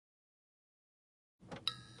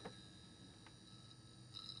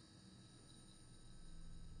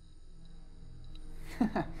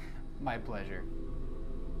My pleasure.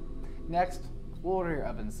 Next, we'll order your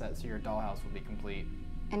oven set so your dollhouse will be complete.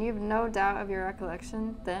 And you have no doubt of your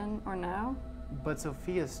recollection, then or now? But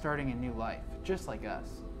Sophia's starting a new life, just like us.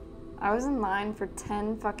 I was in line for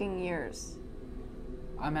 10 fucking years.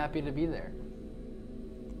 I'm happy to be there.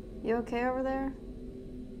 You okay over there?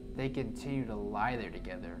 They continue to lie there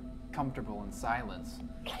together, comfortable in silence.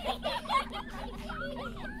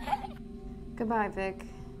 Goodbye, Vic.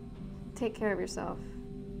 Take care of yourself.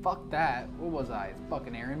 Fuck that. What was I, a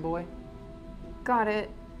fucking errand boy? Got it.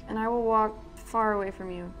 And I will walk far away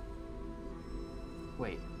from you.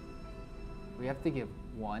 Wait. We have to give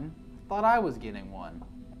one? Thought I was getting one.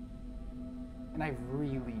 And I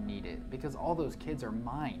really need it, because all those kids are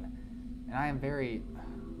mine. And I am very...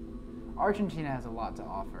 Argentina has a lot to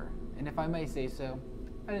offer. And if I may say so,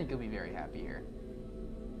 I think you'll be very happy here.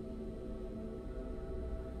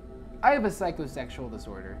 I have a psychosexual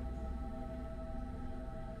disorder.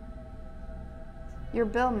 Your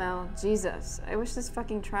bill, Mel. Jesus. I wish this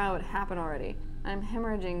fucking trial would happen already. I'm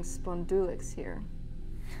hemorrhaging spondylics here.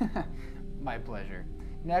 My pleasure.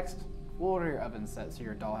 Next, we'll order your oven set so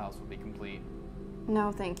your dollhouse will be complete.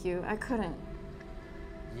 No, thank you. I couldn't.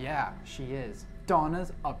 Yeah, she is.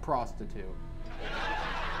 Donna's a prostitute.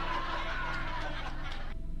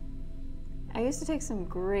 I used to take some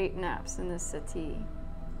great naps in this settee.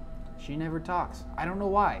 She never talks. I don't know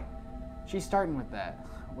why. She's starting with that.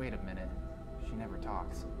 Wait a minute. She never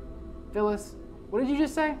talks. Phyllis, what did you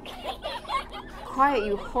just say? Quiet,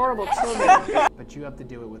 you horrible children. But you have to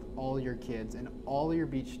do it with all your kids and all your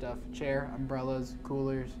beach stuff. Chair, umbrellas,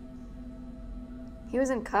 coolers. He was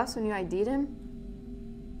in cuffs when you ID'd him?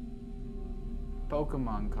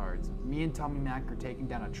 Pokemon cards. Me and Tommy Mac are taking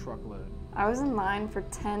down a truckload. I was in line for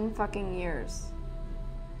 10 fucking years.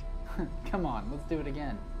 Come on, let's do it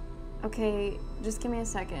again. Okay, just give me a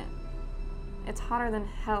second. It's hotter than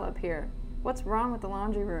hell up here. What's wrong with the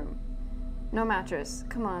laundry room? No mattress.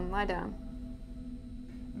 Come on, lie down.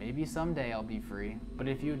 Maybe someday I'll be free, but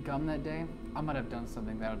if you had come that day, I might have done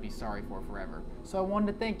something that I would be sorry for forever. So I wanted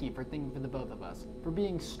to thank you for thinking for the both of us, for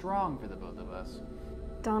being strong for the both of us.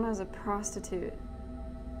 Donna's a prostitute.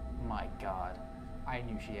 My God, I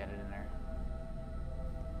knew she had it in her.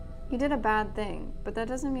 You did a bad thing, but that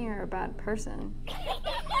doesn't mean you're a bad person.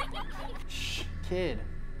 Shh, kid.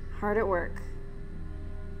 Hard at work.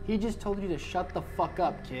 He just told you to shut the fuck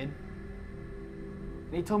up, kid.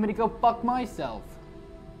 And he told me to go fuck myself.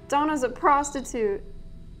 Donna's a prostitute.